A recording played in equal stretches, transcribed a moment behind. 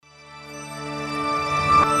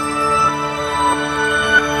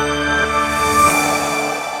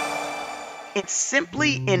it's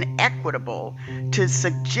simply inequitable to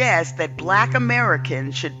suggest that Black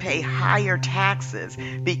Americans should pay higher taxes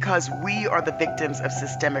because we are the victims of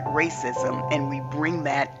systemic racism and we bring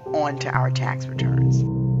that onto our tax returns.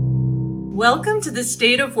 Welcome to the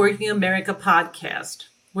State of Working America podcast,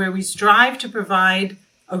 where we strive to provide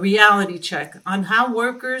a reality check on how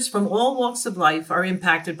workers from all walks of life are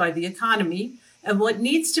impacted by the economy and what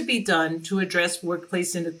needs to be done to address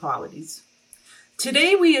workplace inequalities.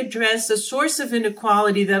 Today, we address a source of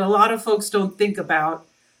inequality that a lot of folks don't think about,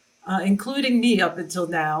 including me up until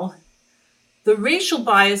now, the racial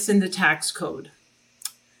bias in the tax code.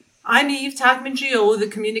 I'm Eve Takman-Gio, the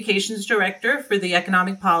Communications Director for the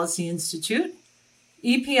Economic Policy Institute.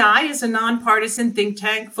 EPI is a nonpartisan think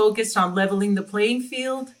tank focused on leveling the playing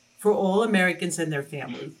field for all Americans and their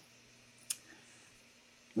families.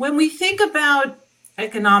 When we think about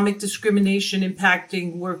economic discrimination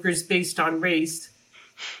impacting workers based on race,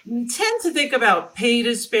 we tend to think about pay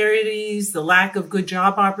disparities, the lack of good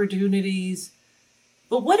job opportunities.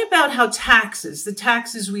 But what about how taxes, the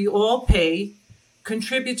taxes we all pay,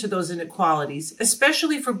 contribute to those inequalities,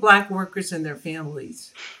 especially for Black workers and their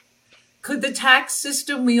families? Could the tax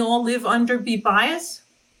system we all live under be biased?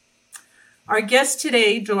 Our guest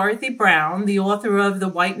today, Dorothy Brown, the author of The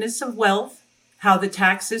Whiteness of Wealth, How the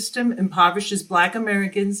Tax System Impoverishes Black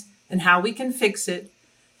Americans and How We Can Fix It,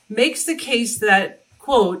 makes the case that,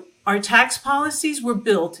 quote, our tax policies were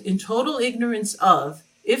built in total ignorance of,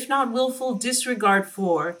 if not willful disregard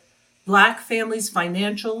for, Black families'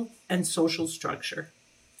 financial and social structure.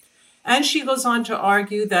 And she goes on to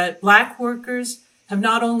argue that Black workers have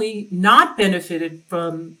not only not benefited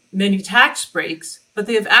from many tax breaks, but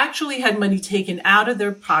they have actually had money taken out of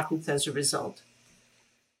their pockets as a result.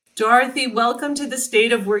 Dorothy, welcome to the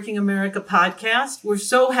State of Working America podcast. We're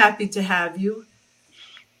so happy to have you.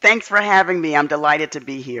 Thanks for having me. I'm delighted to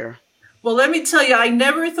be here. Well, let me tell you, I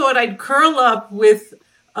never thought I'd curl up with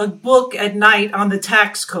a book at night on the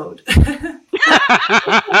tax code.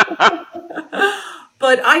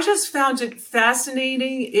 But I just found it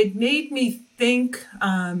fascinating. It made me think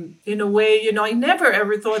in a way, I never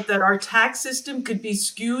ever thought that our tax system could be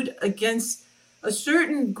skewed against a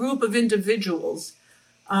certain group of individuals.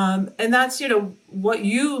 And that's, what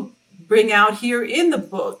you bring out here in the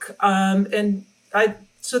book.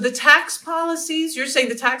 So the tax policies, you're saying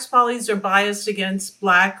the tax policies are biased against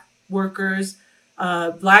Black workers,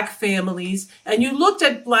 Black families, and you looked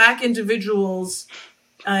at Black individuals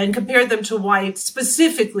and compared them to white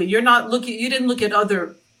specifically. You didn't look at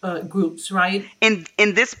other groups, right? In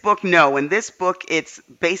this book, no. In this book, it's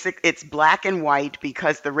Black and white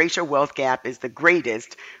because the racial wealth gap is the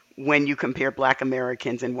greatest when you compare Black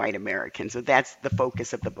Americans and white Americans. So that's the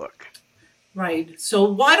focus of the book. Right. So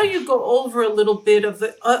why don't you go over a little bit of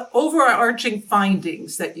the overarching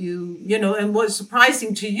findings that and was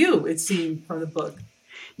surprising to you, it seemed, from the book?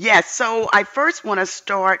 Yes, so I first want to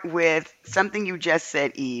start with something you just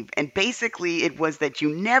said, Eve, and basically it was that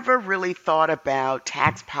you never really thought about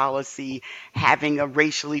tax policy having a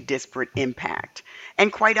racially disparate impact.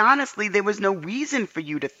 And quite honestly, there was no reason for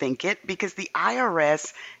you to think it because the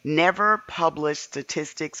IRS never published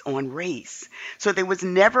statistics on race. So there was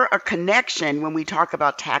never a connection when we talk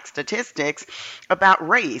about tax statistics about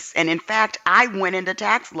race. And in fact, I went into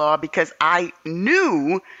tax law because I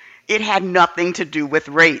knew it had nothing to do with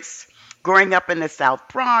race. Growing up in the South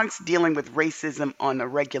Bronx, dealing with racism on a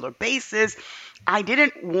regular basis, I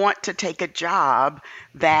didn't want to take a job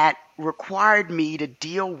that required me to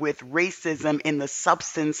deal with racism in the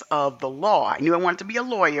substance of the law. I knew I wanted to be a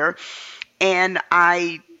lawyer, and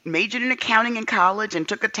I majored in accounting in college and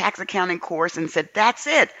took a tax accounting course and said, that's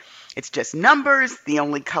it. It's just numbers. The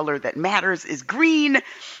only color that matters is green.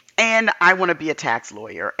 And I want to be a tax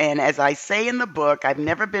lawyer. And as I say in the book, I've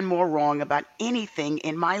never been more wrong about anything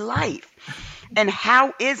in my life. And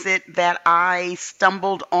how is it that I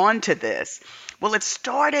stumbled onto this? Well, it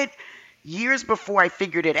started years before I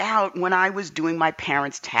figured it out when I was doing my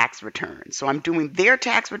parents' tax returns. So I'm doing their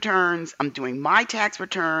tax returns. I'm doing my tax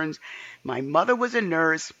returns. My mother was a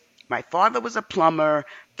nurse. My father was a plumber.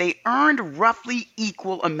 They earned roughly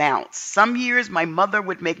equal amounts. Some years my mother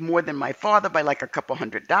would make more than my father by like a couple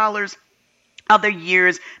 $100. Other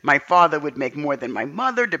years my father would make more than my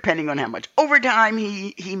mother, depending on how much overtime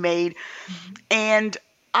he made. And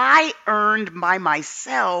I earned by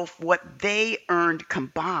myself what they earned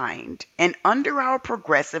combined. And under our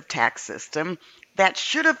progressive tax system, that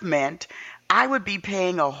should have meant I would be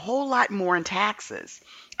paying a whole lot more in taxes.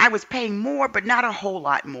 I was paying more, but not a whole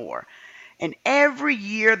lot more. And every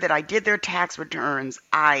year that I did their tax returns,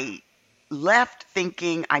 I left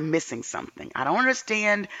thinking I'm missing something. I don't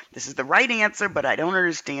understand. This is the right answer, but I don't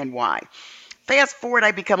understand why. Fast forward,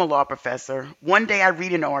 I become a law professor. One day I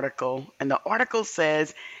read an article, and the article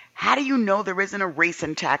says, "How do you know there isn't a race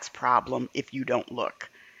and tax problem if you don't look?"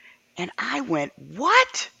 And I went,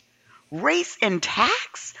 "What? Race and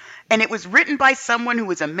tax?" And it was written by someone who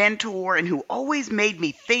was a mentor and who always made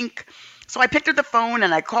me think. So I picked up the phone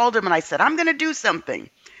and I called him and I said, "I'm going to do something."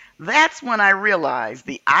 That's when I realized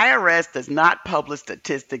the IRS does not publish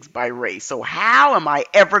statistics by race. So how am I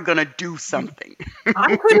ever going to do something?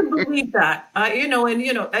 I couldn't believe that. At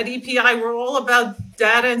EPI, we're all about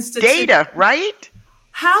data and statistics. Data, right?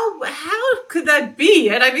 How could that be?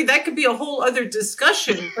 And I mean, that could be a whole other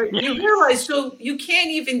discussion. But you Yes. realize, so you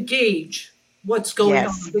can't even gauge what's going on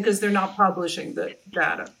Yes. because they're not publishing the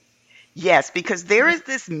data. Yes, because there is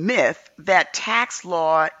this myth that tax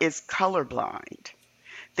law is colorblind.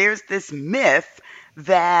 There's this myth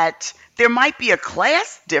that there might be a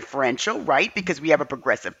class differential, right? Because we have a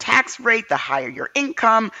progressive tax rate. The higher your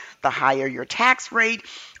income, the higher your tax rate.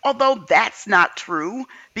 Although that's not true,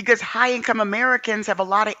 because high income Americans have a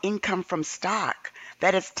lot of income from stock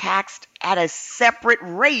that is taxed at a separate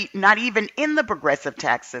rate, not even in the progressive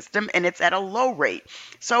tax system, and it's at a low rate.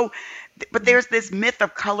 So, but there's this myth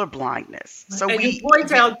of color blindness. So And you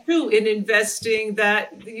point out too in investing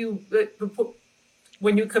that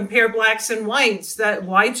when you compare blacks and whites, that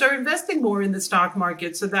whites are investing more in the stock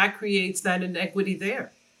market, so that creates that inequity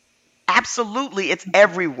there. absolutely, it's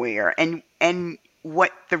everywhere. And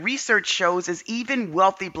what the research shows is even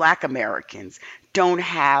wealthy black Americans don't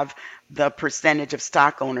have the percentage of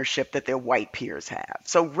stock ownership that their white peers have.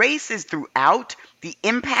 So race is throughout the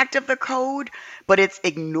impact of the code, but it's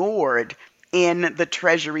ignored in the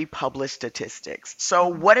Treasury published statistics. So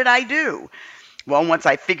what did I do? Well, once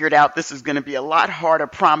I figured out this is going to be a lot harder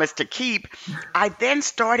promise to keep, I then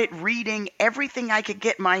started reading everything I could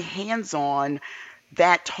get my hands on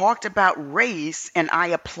that talked about race, and I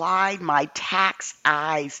applied my tax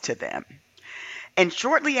eyes to them. And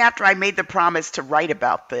shortly after I made the promise to write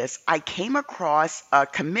about this, I came across a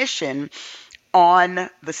commission on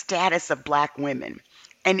the status of black women.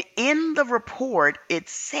 And in the report, it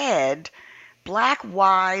said black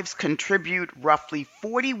wives contribute roughly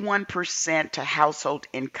 41% to household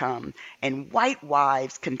income, and white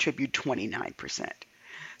wives contribute 29%.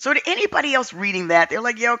 So to anybody else reading that, they're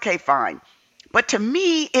like, yeah, okay, fine. But to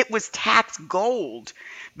me, it was tax gold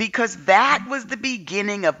because that was the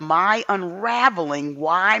beginning of my unraveling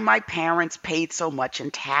why my parents paid so much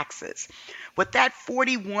in taxes. What that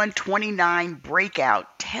 4129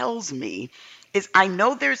 breakout tells me is I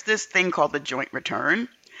know there's this thing called the joint return,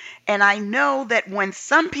 and I know that when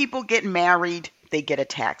some people get married, they get a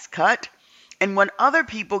tax cut, and when other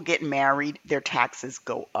people get married, their taxes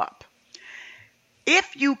go up.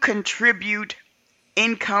 If you contribute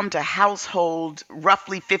income to households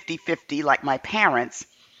roughly 50-50 like my parents,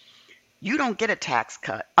 you don't get a tax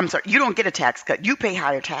cut. I'm sorry, you don't get a tax cut. You pay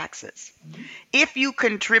higher taxes. If you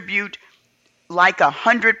contribute like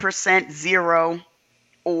 100% zero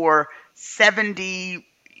or 70,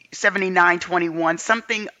 79-21,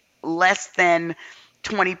 something less than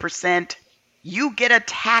 20%, you get a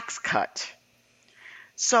tax cut.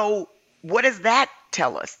 So what does that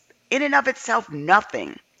tell us? In and of itself,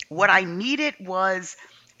 nothing. What I needed was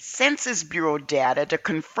Census Bureau data to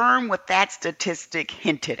confirm what that statistic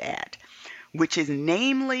hinted at, which is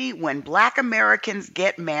namely when black Americans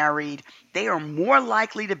get married, they are more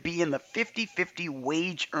likely to be in the 50-50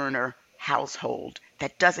 wage earner household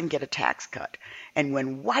that doesn't get a tax cut. And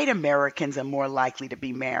when white Americans are more likely to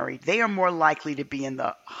be married, they are more likely to be in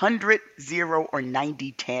the 100, 0, or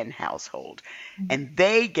 90-10 household. And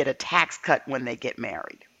they get a tax cut when they get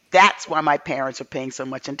married. That's why my parents are paying so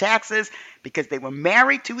much in taxes, because they were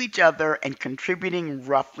married to each other and contributing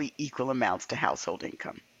roughly equal amounts to household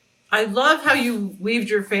income. I love how you weaved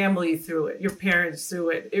your family through it, your parents through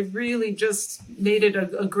it. It really just made it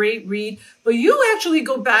a great read. But you actually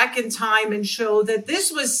go back in time and show that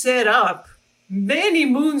this was set up many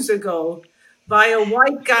moons ago by a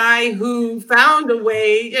white guy who found a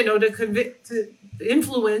way, to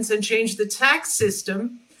influence and change the tax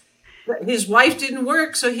system. His wife didn't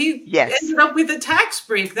work, so he Yes, ended up with a tax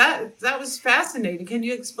break. That was fascinating. Can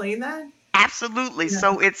you explain that? absolutely. Yeah,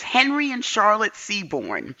 So it's Henry and Charlotte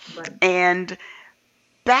Seaborn. right. And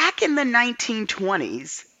back in the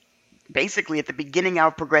 1920s, basically at the beginning of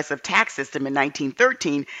our progressive tax system in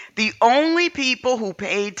 1913, the only people who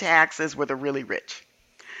paid taxes were the really rich.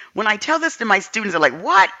 When I tell this to my students, they're like,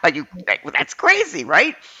 what? Are you, that's crazy,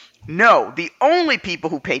 right? No, the only people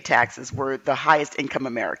who paid taxes were the highest income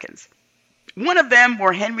Americans. One of them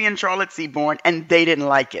were Henry and Charlotte Seaborn, and they didn't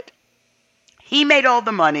like it. He made all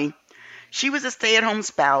the money. She was a stay at home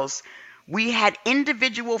spouse. We had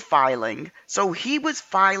individual filing, so he was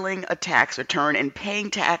filing a tax return and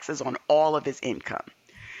paying taxes on all of his income.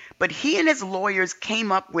 But he and his lawyers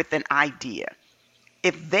came up with an idea.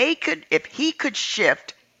 If he could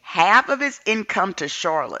shift half of his income to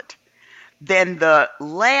Charlotte, then the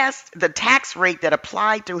tax rate that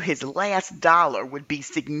applied to his last dollar would be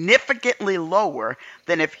significantly lower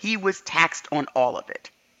than if he was taxed on all of it.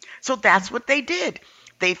 So that's what they did.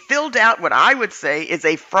 They filled out what I would say is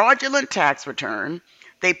a fraudulent tax return.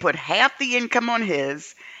 They put half the income on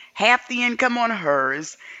his, half the income on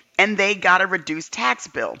hers, and they got a reduced tax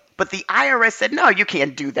bill. But the IRS said, no, you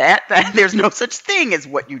can't do that. There's no such thing as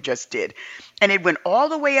what you just did. And it went all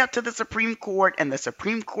the way up to the Supreme Court, and the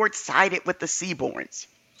Supreme Court sided with the Seaborns.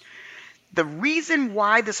 The reason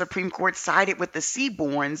why the Supreme Court sided with the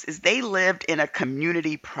Seaborns is they lived in a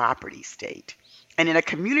community property state. And in a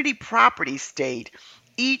community property state,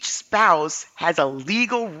 each spouse has a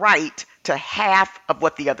legal right to half of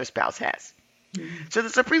what the other spouse has. Mm-hmm. So the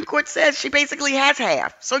Supreme Court says she basically has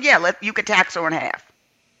half. So yeah, you could tax her on half.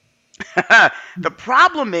 The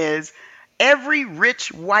problem is every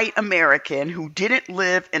rich white American who didn't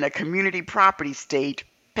live in a community property state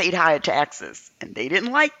paid higher taxes. And they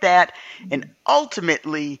didn't like that and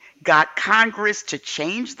ultimately got Congress to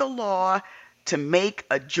change the law to make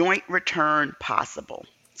a joint return possible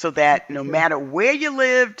so that no matter where you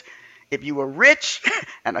lived, if you were rich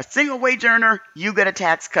and a single wage earner, you got a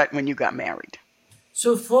tax cut when you got married.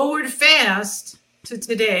 So forward fast to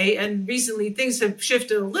today, and recently things have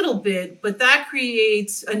shifted a little bit, but that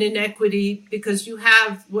creates an inequity because you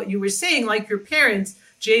have what you were saying, like your parents,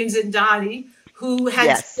 James and Dottie, who had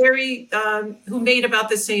Yes. who made about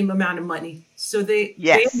the same amount of money. So they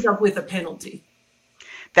Yes. end up with a penalty.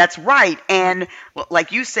 That's right. And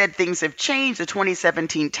like you said, things have changed. The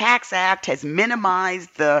 2017 Tax Act has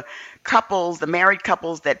minimized the married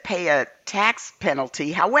couples that pay a tax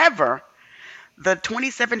penalty. However, the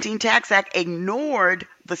 2017 Tax Act ignored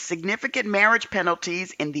the significant marriage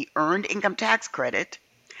penalties in the Earned Income Tax Credit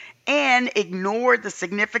and ignored the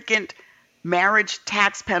significant marriage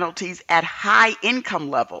tax penalties at high income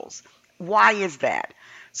levels. Why is that?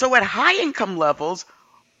 So at high income levels,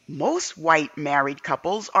 most white married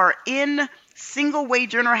couples are in single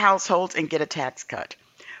wage earner households and get a tax cut.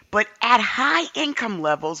 But at high income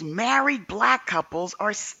levels, married black couples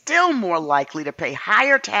are still more likely to pay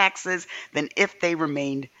higher taxes than if they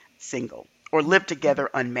remained single or lived together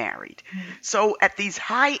unmarried. So at these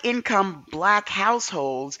high income black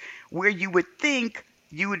households where you would think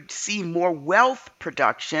you would see more wealth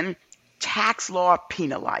production, tax law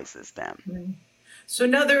penalizes them. So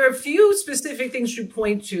now there are a few specific things you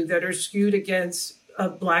point to that are skewed against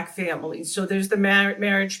black families. So there's the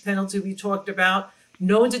marriage penalty we talked about,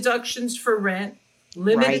 no deductions for rent,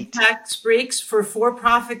 limited Right. tax breaks for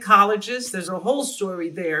for-profit colleges. There's a whole story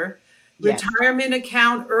there. Yes. Retirement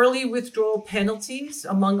account, early withdrawal penalties,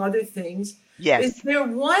 among other things. Yes. Is there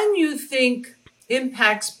one you think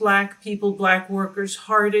impacts black people, black workers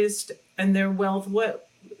hardest and their wealth?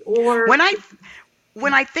 When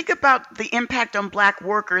I think about the impact on black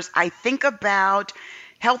workers, I think about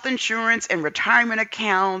health insurance and retirement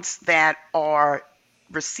accounts that are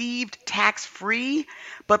received tax-free,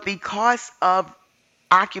 but because of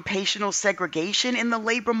occupational segregation in the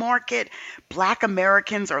labor market, black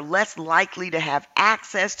Americans are less likely to have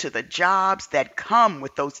access to the jobs that come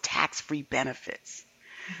with those tax-free benefits.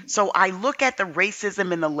 So I look at the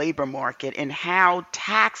racism in the labor market and how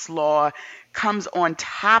tax law comes on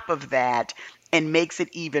top of that and makes it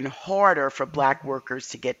even harder for black workers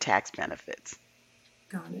to get tax benefits.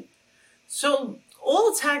 Got it. So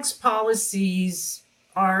all tax policies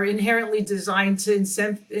are inherently designed to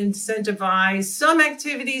incentivize some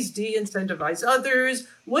activities, de-incentivize others.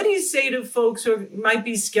 What do you say to folks who might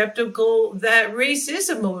be skeptical that race is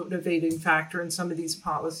a motivating factor in some of these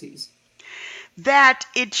policies? That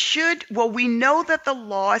it should, well, we know that the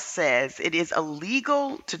law says it is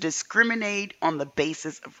illegal to discriminate on the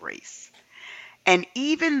basis of race. And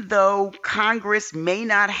even though Congress may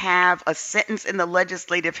not have a sentence in the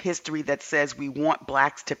legislative history that says we want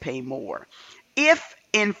blacks to pay more, if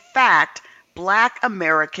in fact black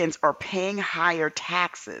Americans are paying higher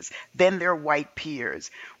taxes than their white peers,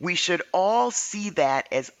 we should all see that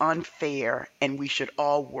as unfair and we should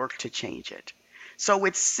all work to change it. So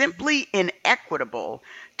it's simply inequitable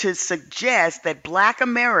to suggest that black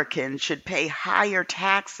Americans should pay higher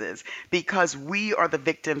taxes because we are the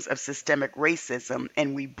victims of systemic racism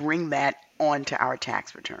and we bring that onto our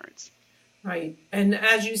tax returns. Right. And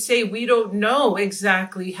as you say, we don't know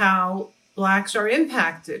exactly how blacks are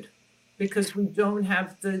impacted because we don't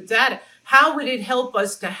have the data. How would it help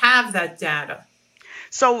us to have that data?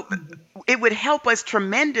 So it would help us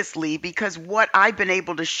tremendously because what I've been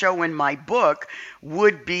able to show in my book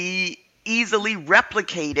would be easily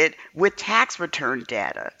replicated with tax return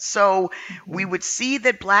data. So we would see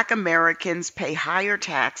that Black Americans pay higher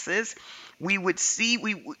taxes. We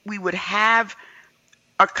would have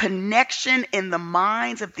a connection in the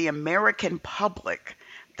minds of the American public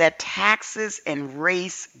that taxes and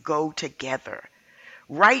race go together.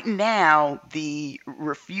 Right now, the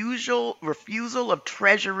refusal of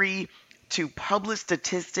Treasury to publish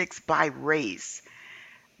statistics by race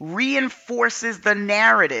reinforces the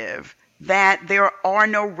narrative that there are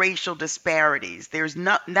no racial disparities. There's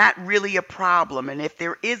not really a problem. And if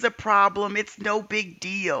there is a problem, it's no big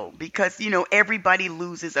deal because, everybody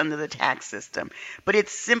loses under the tax system. But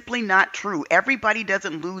it's simply not true. Everybody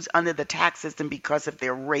doesn't lose under the tax system because of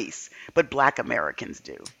their race, but Black Americans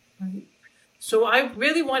do. Right. So I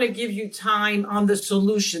really want to give you time on the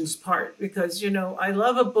solutions part because, I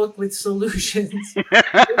love a book with solutions.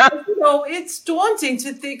 It's daunting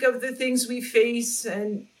to think of the things we face,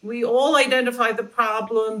 and we all identify the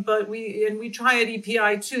problem, but we try at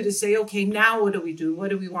EPI too to say, okay, now what do we do?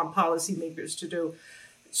 What do we want policymakers to do?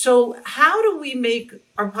 So how do we make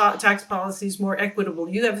our tax policies more equitable?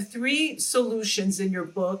 You have 3 solutions in your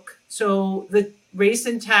book. So the race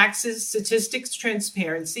and taxes, statistics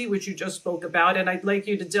transparency, which you just spoke about, and I'd like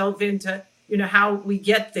you to delve into, how we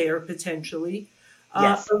get there potentially.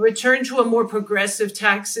 Yes. A return to a more progressive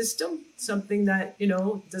tax system, something that,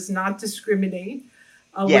 does not discriminate,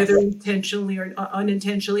 Yes. whether intentionally or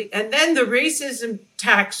unintentionally. And then the racism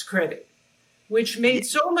tax credit, which made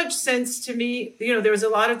so much sense to me. There was a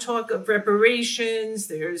lot of talk of reparations.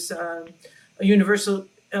 There's a universal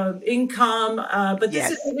income, but this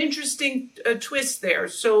Yes. is an interesting twist there.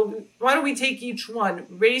 So why don't we take each one?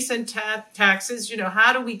 Race and taxes,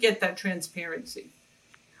 how do we get that transparency?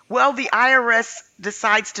 Well, the IRS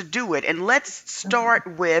decides to do it. And let's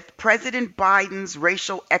start with President Biden's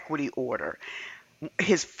racial equity order.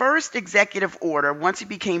 His first executive order, once he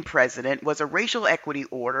became president, was a racial equity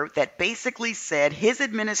order that basically said his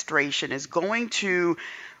administration is going to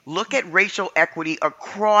look at racial equity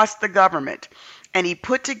across the government. And he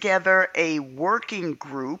put together a working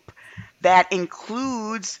group that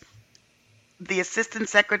includes the Assistant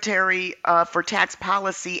Secretary for Tax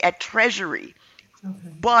Policy at Treasury.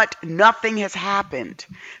 Okay. But nothing has happened.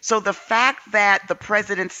 So the fact that the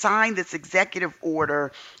president signed this executive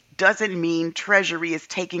order doesn't mean Treasury is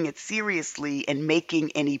taking it seriously and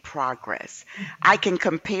making any progress. I can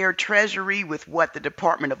compare Treasury with what the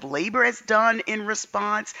Department of Labor has done in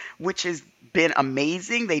response, which has been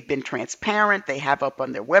amazing. They've been transparent. They have up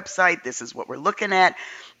on their website, this is what we're looking at.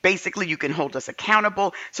 Basically, you can hold us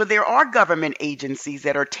accountable. So there are government agencies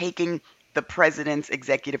that are taking the president's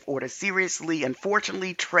executive order seriously.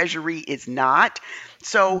 Unfortunately, Treasury is not.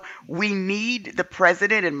 So we need the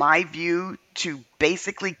president, in my view, to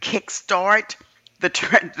basically kickstart the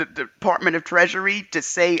Department of Treasury to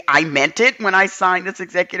say, I meant it when I signed this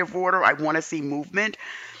executive order. I want to see movement.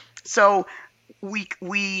 So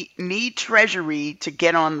we need Treasury to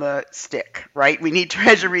get on the stick, right? We need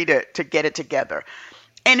Treasury to get it together.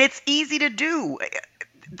 And it's easy to do.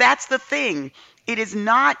 That's the thing. It is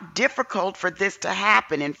not difficult for this to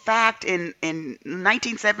happen. In fact, in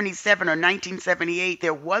 1977 or 1978,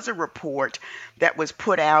 there was a report that was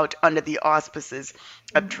put out under the auspices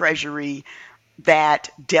of Treasury that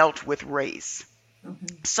dealt with race.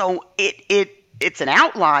 Okay. So it's an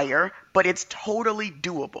outlier, but it's totally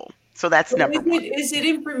doable. So that's number one. Is it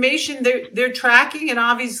information they're tracking and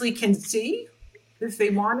obviously can see if they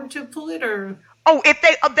wanted to pull it, or? Oh,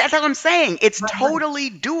 that's what I'm saying. It's totally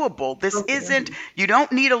doable. This isn't, you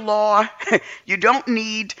don't need a law. You don't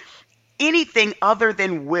need anything other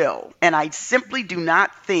than will. And I simply do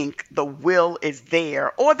not think the will is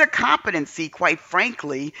there or the competency, quite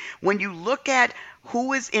frankly. When you look at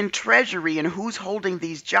who is in Treasury and who's holding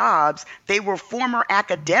these jobs, they were former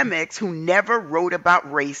academics who never wrote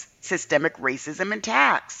about race, systemic racism and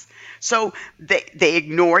tax. So they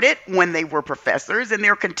ignored it when they were professors, and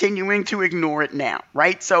they're continuing to ignore it now,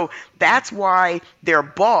 right? So that's why their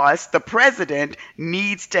boss, the president,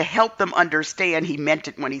 needs to help them understand he meant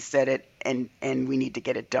it when he said it, and we need to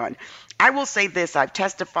get it done. I will say this, I've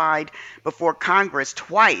testified before Congress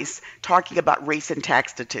twice talking about race and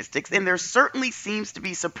tax statistics, and there certainly seems to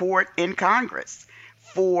be support in Congress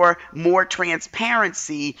for more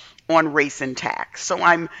transparency on race and tax. So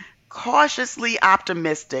I'm cautiously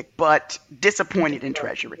optimistic, but disappointed in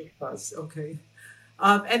Treasury. Okay.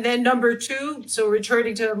 And then number 2, so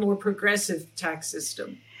returning to a more progressive tax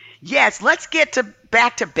system. Yes, let's get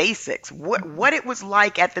back to basics. What it was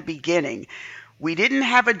like at the beginning. We didn't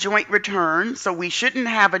have a joint return, so we shouldn't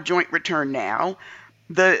have a joint return now.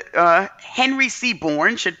 The Henry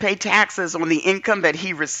Seaborn should pay taxes on the income that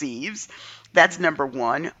he receives. That's number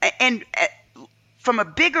one. And from a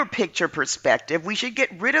bigger picture perspective, we should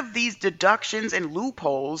get rid of these deductions and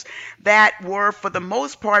loopholes that were, for the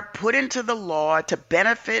most part, put into the law to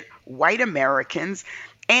benefit white Americans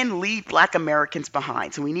and leave black Americans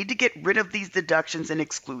behind. So we need to get rid of these deductions and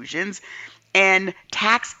exclusions and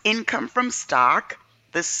tax income from stock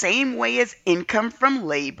the same way as income from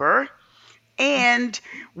labor. And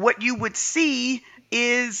what you would see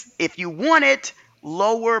is, if you want it,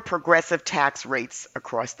 lower progressive tax rates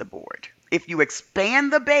across the board. If you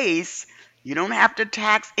expand the base, you don't have to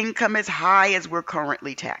tax income as high as we're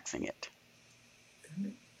currently taxing it.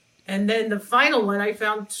 And then the final one I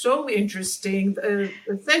found so interesting,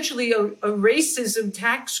 essentially a racism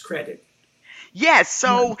tax credit. Yes,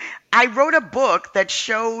 so I wrote a book that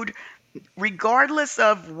showed, regardless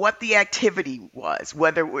of what the activity was,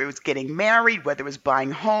 whether it was getting married, whether it was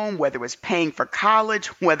buying home, whether it was paying for college,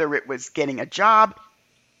 whether it was getting a job,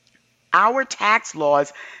 our tax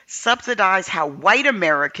laws subsidize how white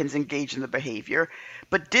Americans engage in the behavior,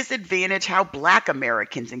 but disadvantage how black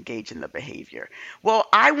Americans engage in the behavior. Well,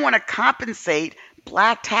 I want to compensate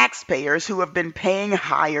black taxpayers who have been paying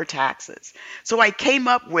higher taxes. So I came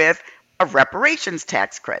up with a reparations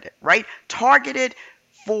tax credit, right? Targeted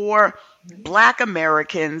for black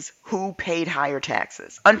Americans who paid higher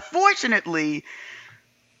taxes. Unfortunately,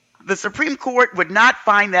 the Supreme Court would not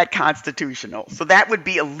find that constitutional. So that would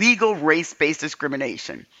be illegal race-based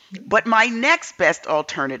discrimination. But my next best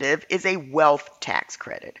alternative is a wealth tax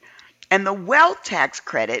credit. And the wealth tax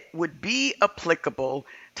credit would be applicable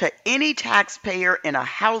to any taxpayer in a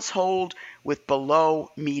household with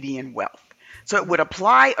below median wealth. So it would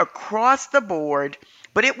apply across the board,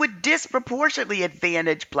 but it would disproportionately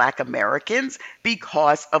advantage black Americans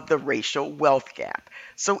because of the racial wealth gap.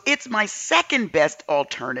 So it's my second best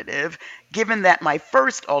alternative, given that my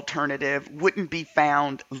first alternative wouldn't be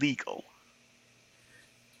found legal.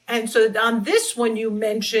 And so on this one, you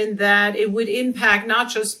mentioned that it would impact not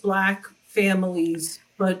just black families,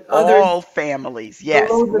 but all families. Yes,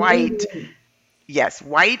 white. Median. Yes,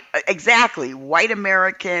 white. Exactly. White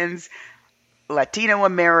Americans, Latino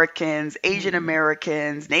Americans, Asian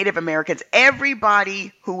Americans, Native Americans,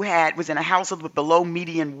 everybody who was in a household with below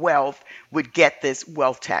median wealth would get this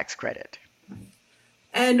wealth tax credit.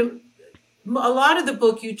 And a lot of the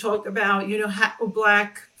book you talk about, how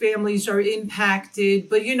black families are impacted,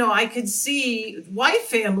 but I could see white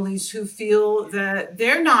families who feel that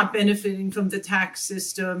they're not benefiting from the tax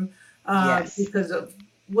system Yes. because of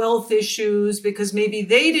wealth issues, because maybe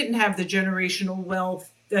they didn't have the generational wealth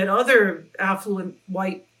that other affluent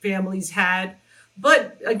white families had.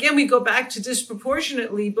 But again, we go back to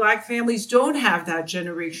disproportionately, black families don't have that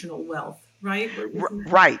generational wealth, right?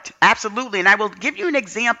 Right, absolutely. And I will give you an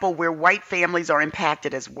example where white families are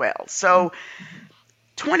impacted as well. So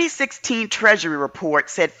 2016 Treasury report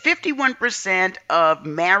said 51% of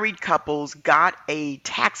married couples got a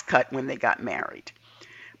tax cut when they got married,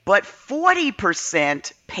 but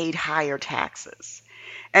 40% paid higher taxes.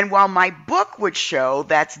 And while my book would show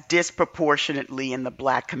that's disproportionately in the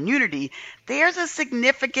black community, there's a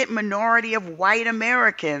significant minority of white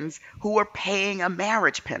Americans who are paying a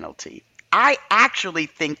marriage penalty. I actually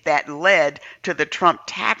think that led to the Trump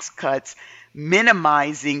tax cuts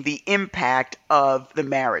minimizing the impact of the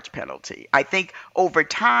marriage penalty. I think over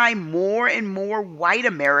time, more and more white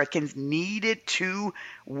Americans needed two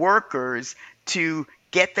workers to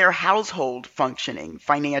get their household functioning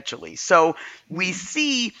financially. So we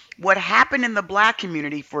see what happened in the black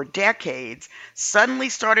community for decades suddenly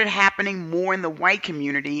started happening more in the white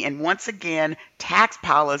community. And once again, tax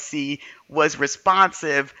policy was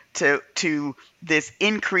responsive to this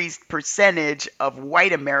increased percentage of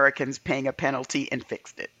white Americans paying a penalty and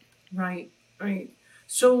fixed it. Right, right.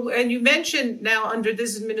 So, and you mentioned now under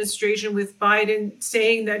this administration with Biden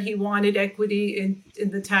saying that he wanted equity in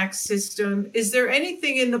the tax system. Is there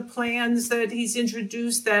anything in the plans that he's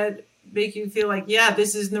introduced that make you feel like, yeah,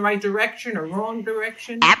 this is in the right direction or wrong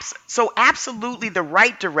direction? So absolutely the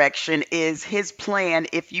right direction is his plan.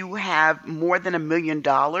 If you have more than $1 million,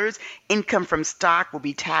 income from stock will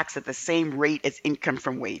be taxed at the same rate as income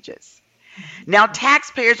from wages. Now,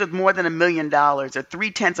 taxpayers with more than $1 million are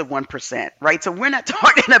 0.3%, right? So we're not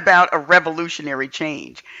talking about a revolutionary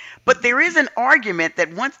change. But there is an argument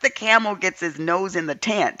that once the camel gets his nose in the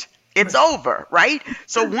tent, it's over, right?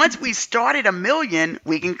 So once we start at $1 million,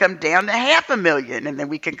 we can come down to $500,000, and then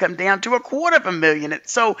we can come down to $250,000.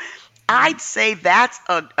 So I'd say that's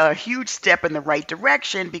a huge step in the right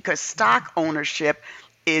direction because stock ownership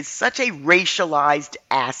is such a racialized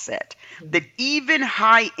asset that even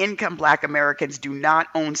high income Black Americans do not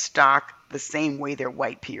own stock the same way their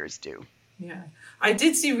white peers do. Yeah. I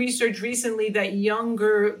did see research recently that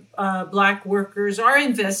younger Black workers are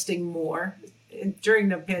investing more during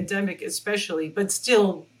the pandemic, especially, but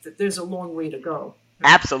still, there's a long way to go.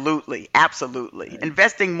 Right. Absolutely, absolutely. Right.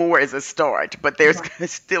 Investing more is a start, but there's Right.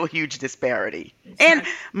 still huge disparity. And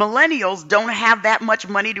Exactly. millennials don't have that much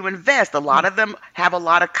money to invest. A lot of them have a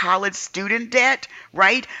lot of college student debt,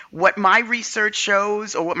 right? What my research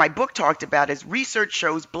shows, or what my book talked about, is research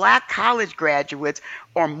shows Black college graduates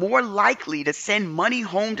are more likely to send money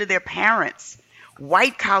home to their parents.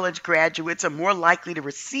 White college graduates are more likely to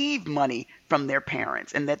receive money from their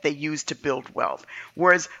parents and that they use to build wealth.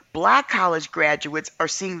 Whereas Black college graduates are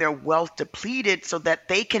seeing their wealth depleted so that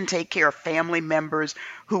they can take care of family members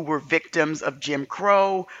who were victims of Jim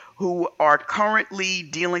Crow, who are currently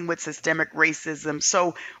dealing with systemic racism.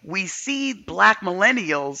 So we see Black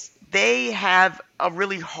millennials, they have a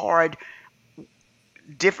really hard,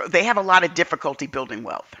 they have a lot of difficulty building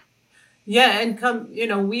wealth. Yeah,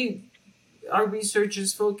 and we our research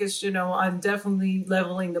is focused, on definitely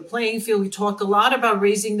leveling the playing field. We talk a lot about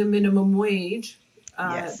raising the minimum wage,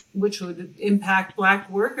 Yes, which would impact Black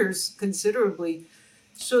workers considerably.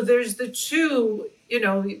 So there's the two,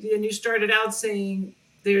 and you started out saying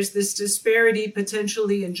there's this disparity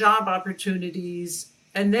potentially in job opportunities,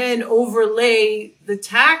 and then overlay the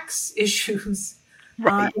tax issues.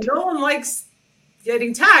 right. No one likes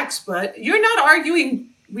getting taxed, but you're not arguing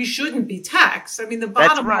we shouldn't be taxed. I mean, the That's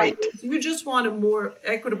bottom line right. is you just want a more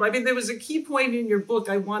equitable. I mean, there was a key point in your book.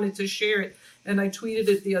 I wanted to share it, and I tweeted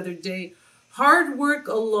it the other day. Hard work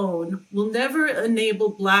alone will never enable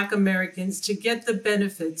Black Americans to get the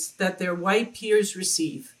benefits that their white peers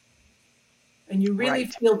receive. And you really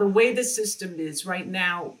Right. feel the way the system is right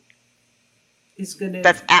now is going to.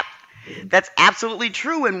 That's that's absolutely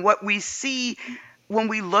true. And what we see when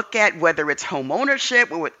we look at whether it's home ownership,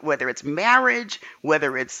 whether it's marriage,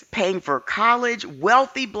 whether it's paying for college,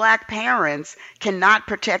 wealthy Black parents cannot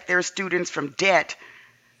protect their students from debt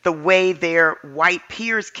the way their white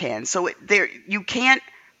peers can. So there, you can't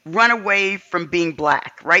run away from being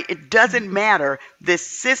Black, right? It doesn't matter. This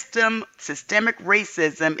systemic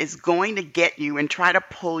racism is going to get you and try to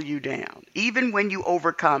pull you down. Even when you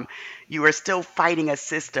overcome, you are still fighting a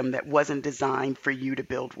system that wasn't designed for you to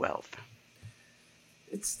build wealth.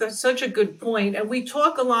 That's such a good point. And we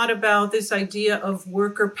talk a lot about this idea of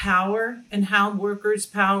worker power and how workers'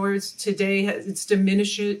 powers today has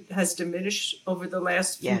diminished over the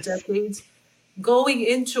last few Yes. decades. Going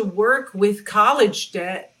into work with college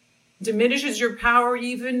debt diminishes your power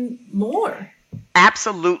even more.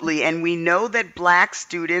 Absolutely. And we know that Black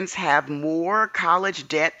students have more college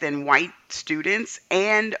debt than white students.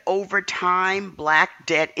 And over time, Black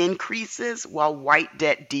debt increases while white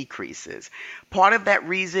debt decreases. Part of that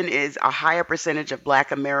reason is a higher percentage of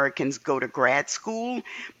Black Americans go to grad school,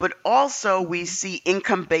 but also we see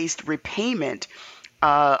income-based repayment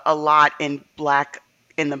a lot in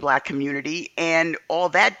the Black community, and all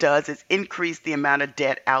that does is increase the amount of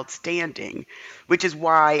debt outstanding, which is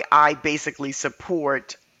why I basically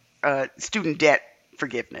support student debt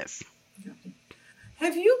forgiveness.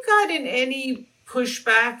 Have you gotten any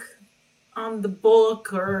pushback on the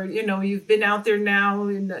book, or you've been out there now,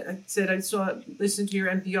 and I said listened to your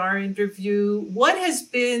NPR interview. What has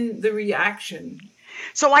been the reaction?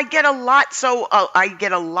 So I get a lot. I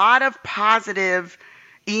get a lot of positive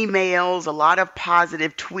emails, a lot of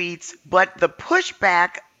positive tweets, but the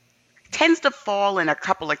pushback tends to fall in a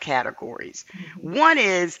couple of categories. One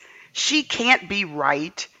is she can't be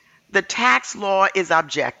right. The tax law is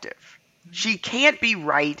objective. She can't be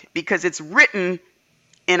right because it's written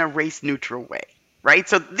in a race neutral way, right?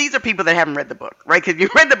 So these are people that haven't read the book, right? Because you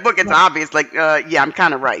read the book, it's obvious, like, yeah, I'm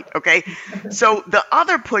kind of right, okay? So the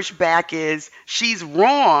other pushback is she's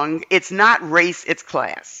wrong. It's not race, it's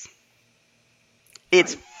class.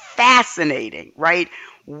 It's Right. fascinating, right?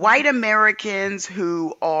 White Americans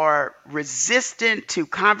who are resistant to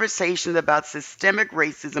conversations about systemic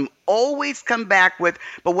racism always come back with,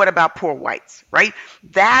 but what about poor whites, right?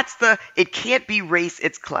 It can't be race,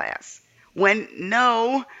 it's class. When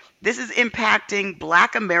no, this is impacting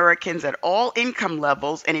Black Americans at all income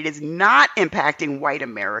levels, and it is not impacting white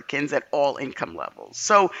Americans at all income levels.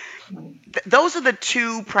 So those are the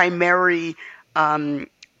two primary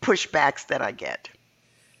pushbacks that I get.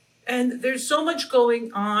 And there's so much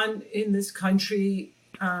going on in this country,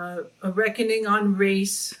 a reckoning on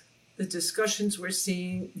race, the discussions we're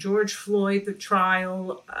seeing, George Floyd, the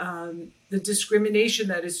trial, the discrimination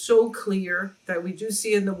that is so clear that we do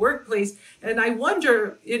see in the workplace. And I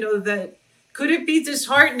wonder, that could it be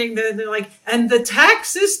disheartening that they're like, and the tax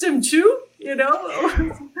system too, you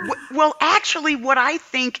know? Well, actually, what I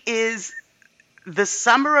think is the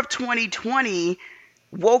summer of 2020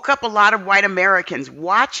 woke up a lot of white Americans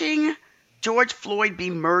watching George Floyd be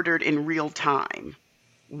murdered in real time.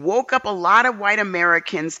 Woke up a lot of white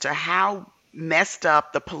Americans to how messed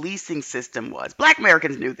up the policing system was. Black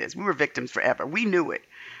Americans knew this. We were victims forever. We knew it.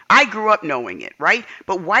 I grew up knowing it, right?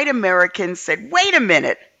 But white Americans said, wait a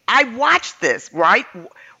minute, I watched this, right?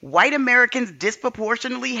 White Americans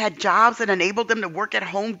disproportionately had jobs that enabled them to work at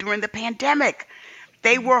home during the pandemic.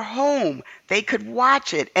 They were home. They could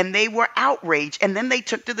watch it and they were outraged. And then they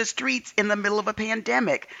took to the streets in the middle of a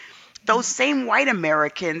pandemic. Those same white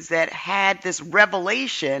Americans that had this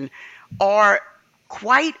revelation are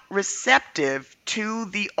quite receptive to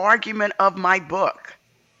the argument of my book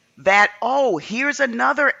that, oh, here's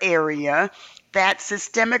another area that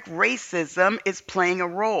systemic racism is playing a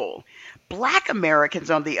role. Black Americans,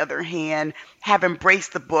 on the other hand, have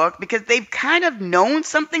embraced the book because they've kind of known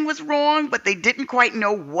something was wrong, but they didn't quite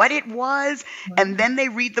know what it was. And then they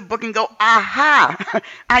read the book and go, aha,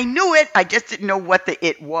 I knew it. I just didn't know what the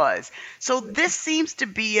it was. So this seems to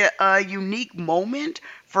be a unique moment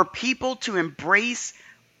for people to embrace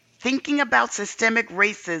thinking about systemic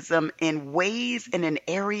racism in ways and in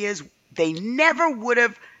areas they never would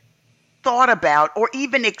have thought about or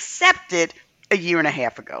even accepted a year and a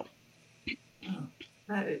half ago.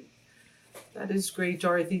 That, that is great,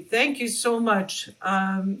 Dorothy. Thank you so much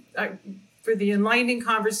for the enlightening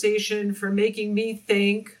conversation, for making me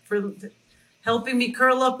think, for helping me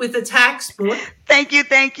curl up with a tax book. Thank you.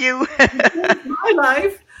 Thank you. My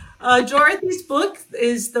life. Dorothy's book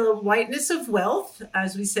is The Whiteness of Wealth,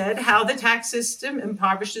 as we said, how the tax system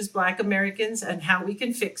impoverishes Black Americans and how we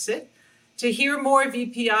can fix it. To hear more of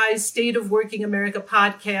EPI's State of Working America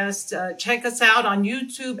podcast, check us out on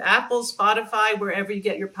YouTube, Apple, Spotify, wherever you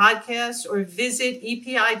get your podcasts, or visit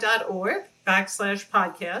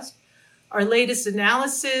epi.org/podcast. Our latest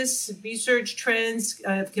analysis, research trends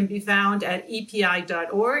can be found at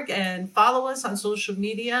epi.org, and follow us on social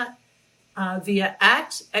media via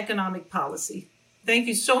 @Economic Policy. Thank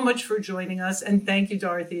you so much for joining us, and thank you,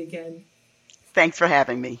 Dorothy, again. Thanks for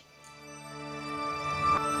having me.